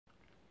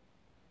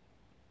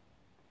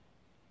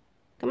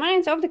Come on,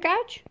 it's off the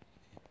couch.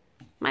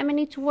 Mommy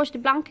needs to wash the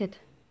blanket.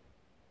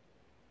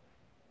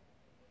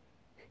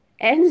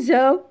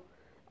 Enzo,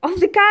 off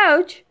the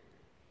couch.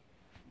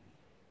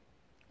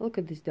 Look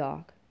at this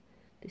dog.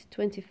 This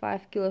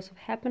 25 kilos of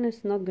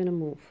happiness not gonna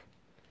move.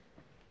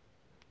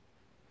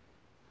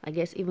 I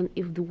guess even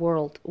if the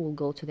world will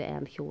go to the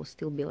end, he will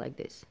still be like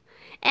this.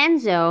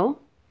 Enzo,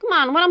 come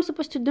on, what am I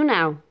supposed to do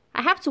now?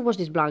 I have to wash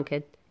this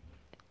blanket.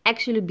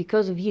 Actually,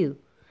 because of you.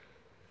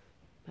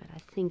 But I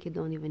think you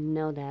don't even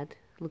know that.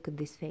 Look at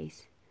this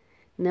face.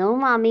 No,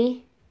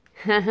 mommy.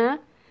 Haha.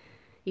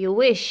 You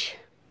wish.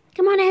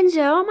 Come on,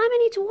 Enzo. Mommy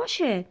needs to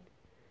wash it.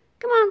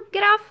 Come on,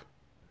 get off.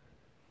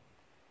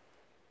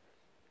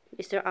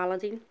 Mr.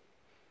 Aladdin.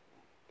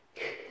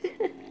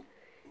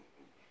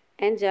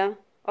 Enzo,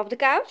 off the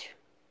couch?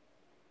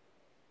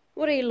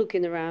 What are you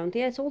looking around?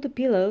 Yeah, it's all the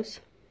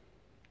pillows.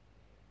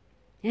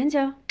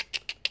 Enzo.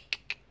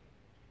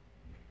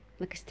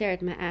 Like a stare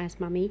at my ass,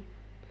 mommy.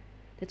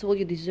 That's all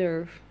you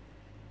deserve.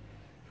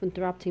 For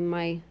interrupting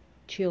my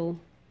chill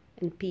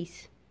and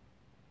peace.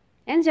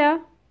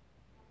 Enzo,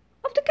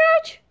 off the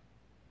couch.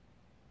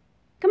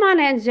 Come on,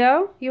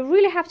 Enzo. You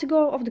really have to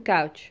go off the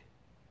couch.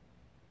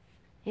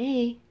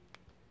 Hey.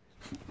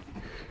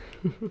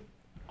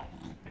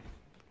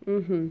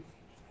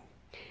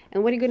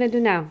 And what are you gonna do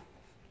now?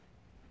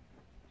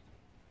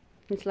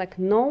 It's like,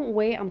 no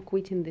way I'm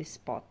quitting this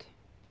spot.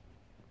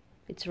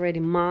 It's already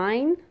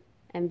mine,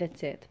 and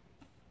that's it.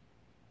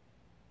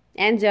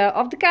 Enzo,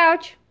 off the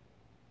couch.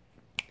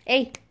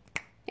 Hey.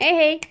 Hey,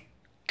 hey.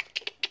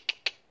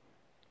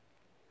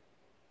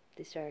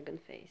 This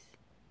arrogant face.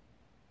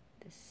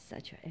 This is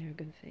such an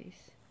arrogant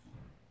face.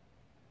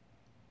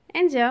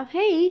 Enzo,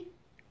 hey.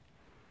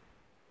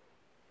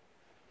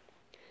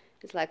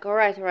 It's like,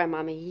 alright,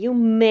 mommy, you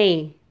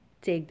may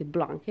take the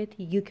blanket,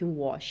 you can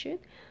wash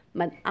it,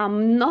 but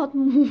I'm not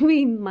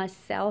moving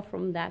myself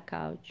from that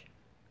couch.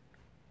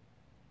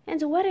 And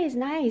the weather is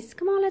nice.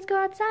 Come on, let's go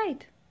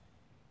outside.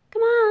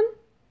 Come on.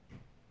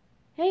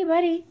 Hey,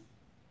 buddy.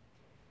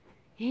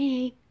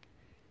 Hey.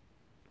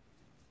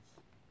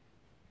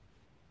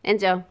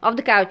 Enzo, off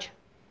the couch.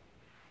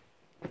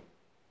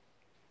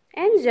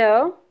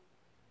 Enzo?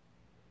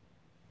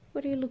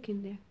 What are you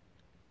looking there?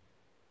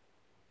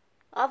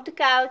 Off the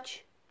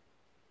couch.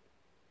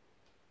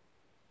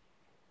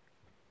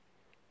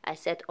 I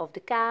said off the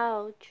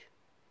couch.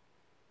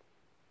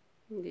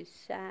 This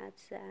sad,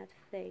 sad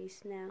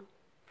face now.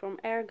 From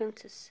arrogant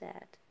to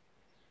sad.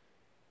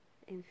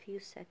 In a few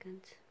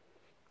seconds.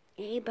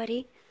 Hey,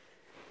 buddy.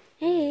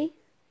 Hey.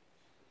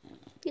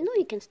 You know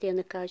you can stay on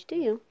the couch, do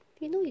you?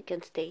 You know you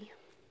can stay.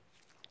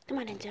 Come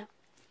on, Enzo.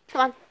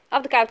 Come on,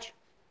 off the couch.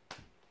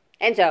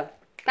 Enzo,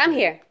 come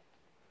here.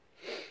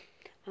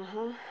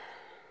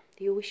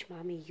 You wish,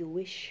 mommy, you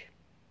wish.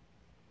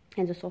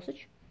 Enzo,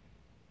 sausage?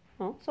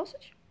 Oh,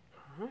 sausage?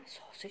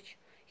 Sausage.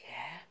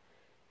 Yeah.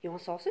 You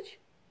want sausage?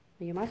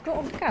 You must go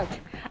off the couch.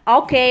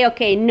 Okay,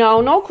 okay.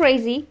 No, no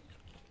crazy.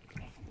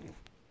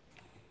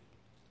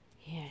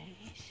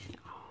 Yes.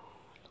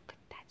 Oh, look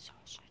at that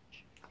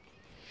sausage.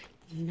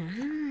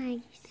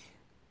 Nice.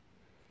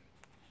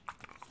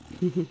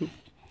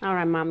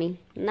 Alright, mommy.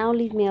 Now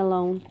leave me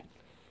alone.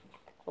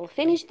 We'll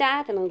finish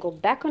that and I'll go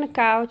back on the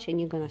couch and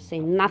you're gonna say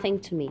nothing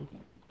to me.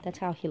 That's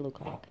how he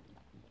looked like.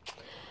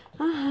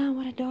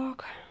 What a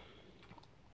dog.